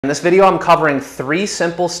In this video, I'm covering 3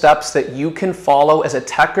 simple steps that you can follow as a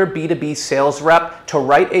tech or B2B sales rep to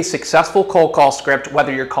write a successful cold call script,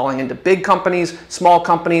 whether you're calling into big companies, small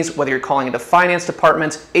companies, whether you're calling into finance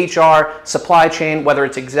departments, HR, supply chain, whether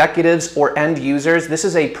it's executives or end users. This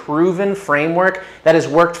is a proven framework that has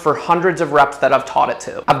worked for hundreds of reps that I've taught it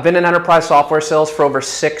to. I've been in enterprise software sales for over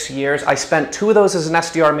 6 years. I spent 2 of those as an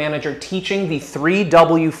SDR manager teaching the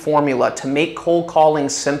 3W formula to make cold calling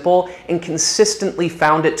simple, and consistently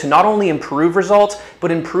found it to not only improve results, but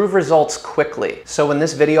improve results quickly. So in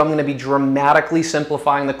this video, I'm going to be dramatically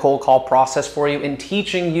simplifying the cold call process for you and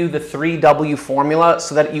teaching you the 3W formula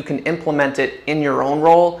so that you can implement it in your own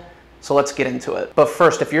role. So let's get into it. But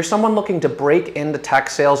first, if you're someone looking to break into tech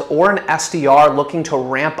sales or an SDR looking to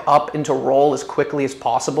ramp up into role as quickly as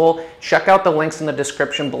possible, check out the links in the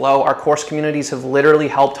description below. Our course communities have literally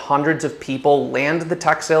helped hundreds of people land the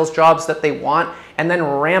tech sales jobs that they want and then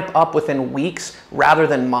ramp up within weeks rather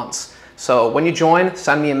than months. So when you join,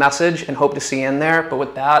 send me a message and hope to see you in there. But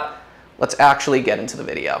with that, let's actually get into the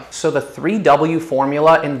video. So the 3W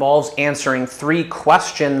formula involves answering 3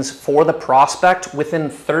 questions for the prospect within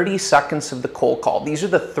 30 seconds of the cold call. These are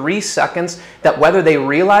the 3 seconds that, whether they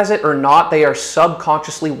realize it or not, they are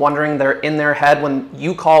subconsciously wondering. They're in their head when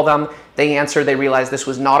you call them. They answer, they realize this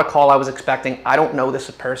was not a call I was expecting. I don't know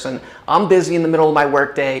this person. I'm busy in the middle of my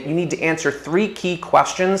workday. You need to answer 3 key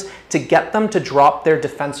questions to get them to drop their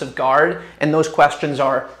defensive guard. And those questions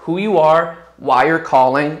are who you are, why you're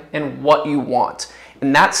calling, and what you want.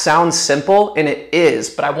 And that sounds simple, and it is,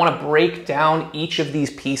 but I want to break down each of these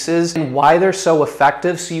pieces and why they're so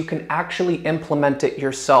effective so you can actually implement it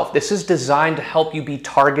yourself. This is designed to help you be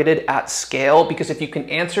targeted at scale, because if you can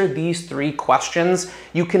answer these 3 questions,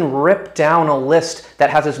 you can rip down a list that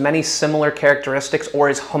has as many similar characteristics or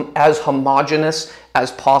is as homogeneous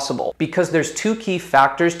as possible. Because there's 2 key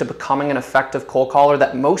factors to becoming an effective cold caller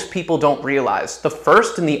that most people don't realize. The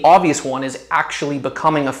first and the obvious one is actually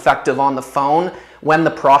becoming effective on the phone when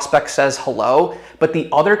the prospect says hello. But the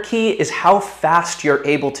other key is how fast you're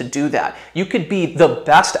able to do that. You could be the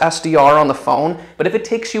best SDR on the phone, but if it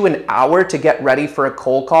takes you an hour to get ready for a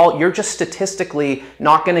cold call, you're just statistically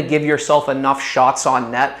not going to give yourself enough shots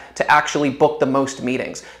on net to actually book the most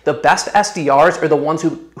meetings. The best SDRs are the ones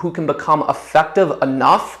who can become effective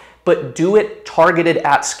enough, but do it targeted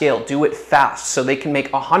at scale, do it fast, so they can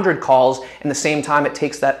make 100 calls in the same time it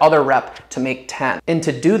takes that other rep to make 10. And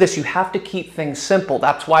to do this, you have to keep things simple.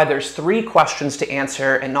 That's why there's 3 questions to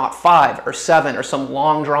answer and not 5 or 7 or some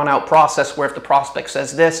long drawn out process where if the prospect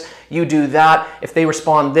says this, you do that. If they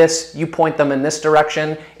respond this, you point them in this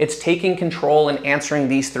direction. It's taking control and answering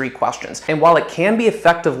these 3 questions. And while it can be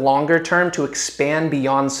effective longer term to expand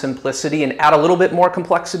beyond simplicity and add a little bit more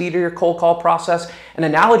complexity to your cold call process, an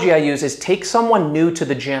analogy I use is take someone new to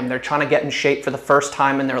the gym. They're trying to get in shape for the first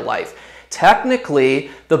time in their life. Technically,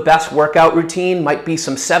 the best workout routine might be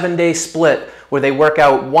some 7-day split where they work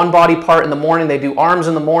out one body part in the morning, they do arms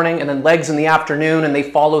in the morning and then legs in the afternoon, and they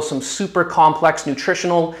follow some super complex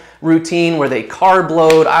nutritional routine where they carb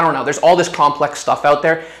load. I don't know, there's all this complex stuff out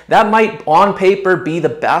there. That might on paper be the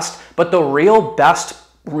best, but the real best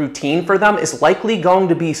routine for them is likely going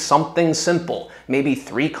to be something simple. Maybe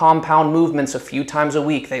 3 compound movements a few times a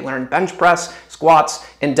week. They learn bench press, squats,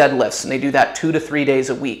 and deadlifts, and they do that 2 to 3 days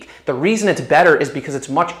a week. The reason it's better is because it's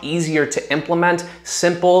much easier to implement,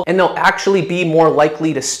 simple, and they'll actually be more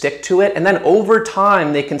likely to stick to it. And then over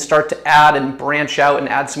time, they can start to add and branch out and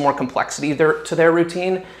add some more complexity to their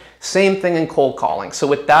routine. Same thing in cold calling. So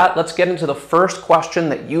with that, let's get into the first question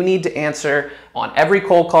that you need to answer on every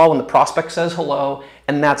cold call when the prospect says hello,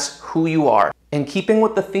 and that's who you are. In keeping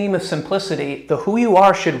with the theme of simplicity, the who you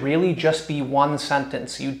are should really just be 1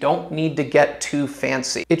 sentence. You don't need to get too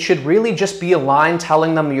fancy. It should really just be a line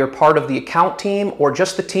telling them you're part of the account team or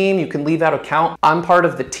just the team. You can leave out account. I'm part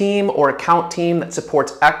of the team or account team that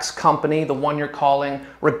supports X company, the one you're calling,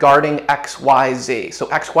 regarding XYZ. So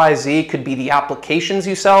XYZ could be the applications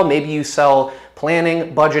you sell. Maybe you sell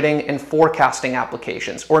planning, budgeting, and forecasting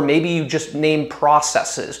applications. Or maybe you just name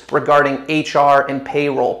processes regarding HR and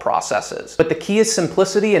payroll processes. But the key is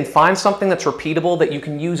simplicity, and find something that's repeatable that you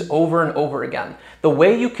can use over and over again. The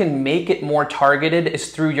way you can make it more targeted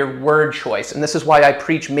is through your word choice. And this is why I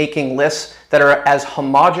preach making lists that are as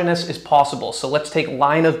homogeneous as possible. So let's take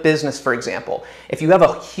line of business, for example. If you have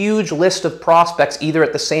a huge list of prospects either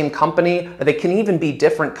at the same company, or they can even be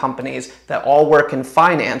different companies that all work in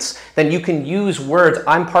finance, then you can use words,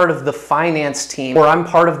 I'm part of the finance team, or I'm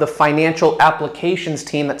part of the financial applications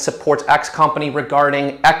team that supports X company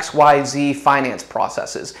regarding XYZ finance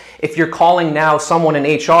processes. If you're calling now someone in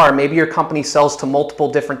HR, maybe your company sells to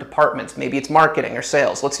multiple different departments, maybe it's marketing or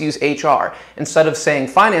sales, let's use HR. Instead of saying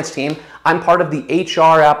finance team, I'm part of the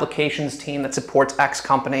HR applications team that supports X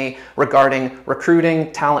company regarding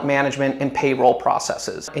recruiting, talent management, and payroll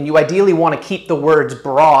processes. And you ideally want to keep the words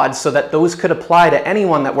broad so that those could apply to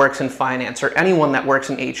anyone that works in finance or anyone that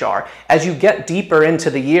works in HR. As you get deeper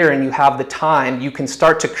into the year and you have the time, you can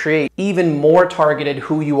start to create even more targeted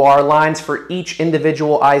who you are lines for each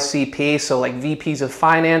individual ICP. So like VPs of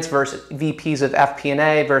finance versus VPs of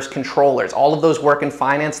FP&A versus controllers. All of those work in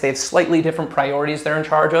finance. They have slightly different priorities they're in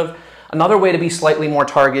charge of. Another way to be slightly more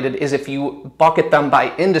targeted is if you bucket them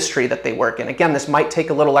by industry that they work in. Again, this might take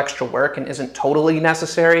a little extra work and isn't totally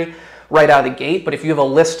necessary right out of the gate, but if you have a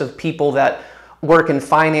list of people that work in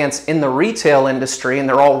finance in the retail industry and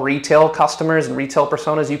they're all retail customers and retail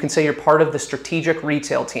personas, you can say you're part of the strategic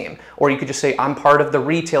retail team. Or you could just say, I'm part of the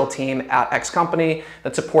retail team at X company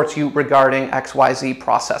that supports you regarding XYZ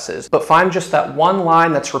processes. But find just that one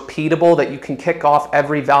line that's repeatable that you can kick off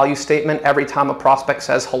every value statement every time a prospect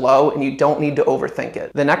says hello, and you don't need to overthink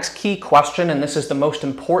it. The next key question, and this is the most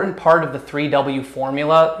important part of the 3W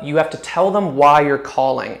formula, you have to tell them why you're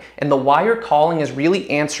calling. And the why you're calling is really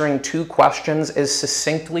answering two questions as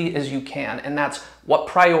succinctly as you can, and that's what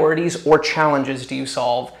priorities or challenges do you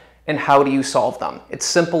solve and how do you solve them? It's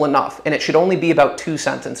simple enough, and it should only be about 2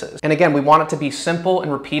 sentences. And again, we want it to be simple and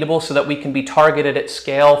repeatable so that we can be targeted at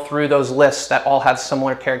scale through those lists that all have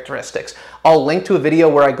similar characteristics. I'll link to a video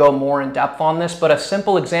where I go more in depth on this, but a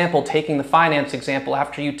simple example, taking the finance example,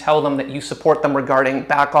 after you tell them that you support them regarding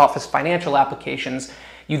back office financial applications,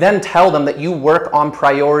 you then tell them that you work on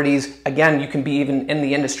priorities. Again, you can be even in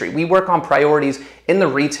the industry. We work on priorities in the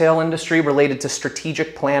retail industry related to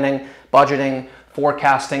strategic planning, budgeting,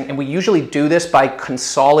 forecasting, and we usually do this by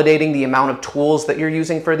consolidating the amount of tools that you're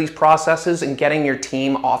using for these processes and getting your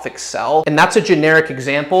team off Excel. And that's a generic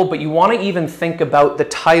example, but you want to even think about the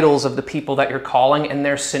titles of the people that you're calling and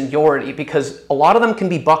their seniority, because a lot of them can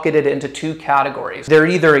be bucketed into 2 categories. They're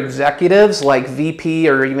either executives like VP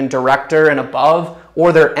or even director and above,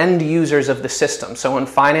 or they're end users of the system. So in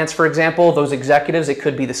finance, for example, those executives, it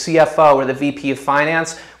could be the CFO or the VP of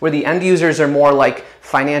finance, where the end users are more like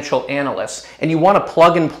financial analysts. And you want to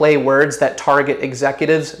plug and play words that target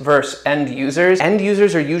executives versus end users. End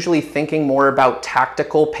users are usually thinking more about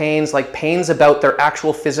tactical pains, like pains about their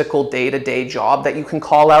actual physical day-to-day job that you can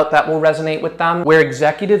call out that will resonate with them, where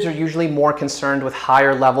executives are usually more concerned with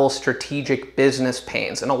higher level strategic business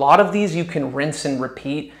pains. And a lot of these you can rinse and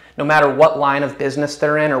repeat no matter what line of business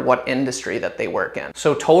they're in or what industry that they work in.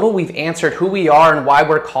 So total, we've answered who we are and why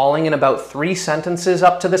we're calling in about 3 sentences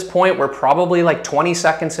up to this point. We're probably like 20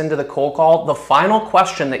 seconds into the cold call. The final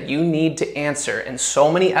question that you need to answer, and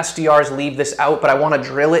so many SDRs leave this out, but I want to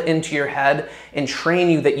drill it into your head and train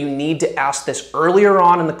you that you need to ask this earlier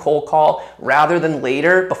on in the cold call rather than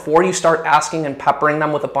later, before you start asking and peppering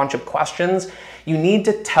them with a bunch of questions. You need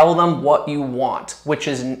to tell them what you want, which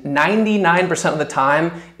is 99% of the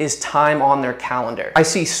time is time on their calendar. I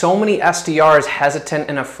see so many SDRs hesitant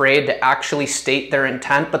and afraid to actually state their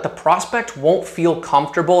intent, but the prospect won't feel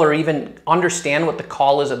comfortable or even understand what the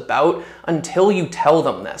call is about until you tell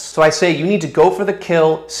them this. So I say you need to go for the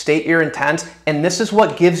kill, state your intent, and this is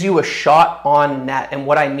what gives you a shot on net. And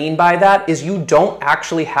what I mean by that is you don't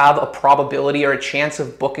actually have a probability or a chance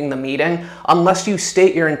of booking the meeting unless you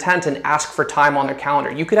state your intent and ask for time on their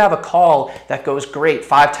calendar. You could have a call that goes great,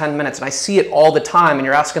 5-10 minutes, and I see it all the time, and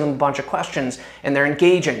you're asking them a bunch of questions and they're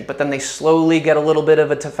engaging, but then they slowly get a little bit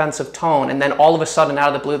of a defensive tone, and then all of a sudden out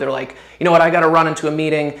of the blue they're like, you know what, I gotta run into a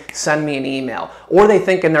meeting, send me an email. Or they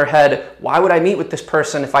think in their head, why would I meet with this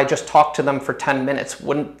person if I just talk to them for 10 minutes?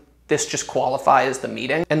 Wouldn't this just qualify as the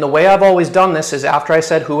meeting? And the way I've always done this is after I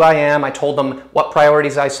said who I am, I told them what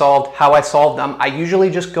priorities I solved, how I solved them, I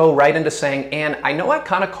usually just go right into saying, and I know I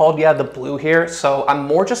kind of called you out of the blue here, so I'm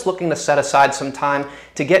more just looking to set aside some time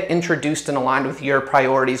to get introduced and aligned with your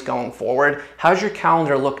priorities going forward. How's your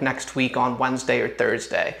calendar look next week on Wednesday or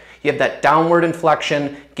Thursday? You have that downward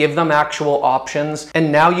inflection, give them actual options,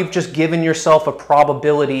 and now you've just given yourself a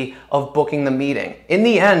probability of booking the meeting. In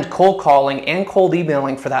the end, cold calling and cold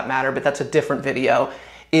emailing for that matter, but that's a different video,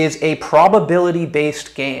 is a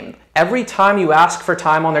probability-based game. Every time you ask for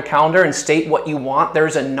time on their calendar and state what you want,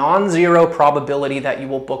 there's a non-zero probability that you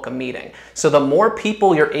will book a meeting. So the more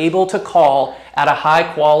people you're able to call at a high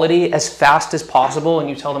quality as fast as possible, and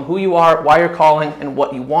you tell them who you are, why you're calling, and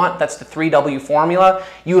what you want, that's the 3W formula,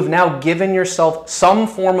 you have now given yourself some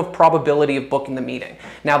form of probability of booking the meeting.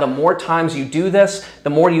 Now, the more times you do this, the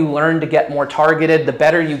more you learn to get more targeted, the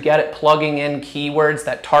better you get at plugging in keywords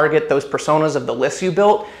that target those personas of the lists you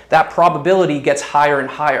built, that probability gets higher and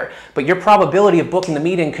higher. But your probability of booking the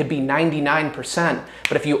meeting could be 99%.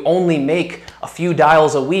 But if you only make a few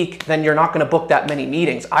dials a week, then you're not going to book that many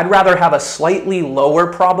meetings. I'd rather have a slightly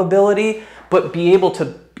lower probability, but be able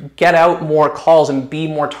to get out more calls and be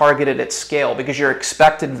more targeted at scale, because your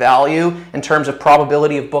expected value in terms of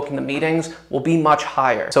probability of booking the meetings will be much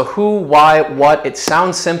higher. So who, why, what, it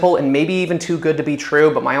sounds simple and maybe even too good to be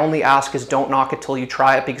true, but my only ask is don't knock it till you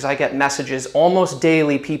try it, because I get messages almost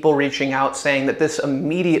daily, people reaching out saying that this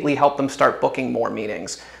immediately helped them start booking more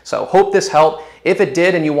meetings. So hope this helped. If it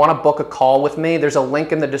did and you want to book a call with me, there's a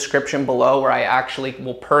link in the description below where I actually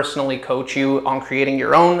will personally coach you on creating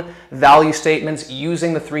your own value statements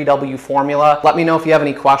using the 3W formula. Let me know if you have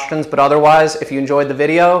any questions, but otherwise, if you enjoyed the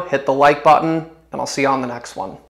video, hit the like button and I'll see you on the next one.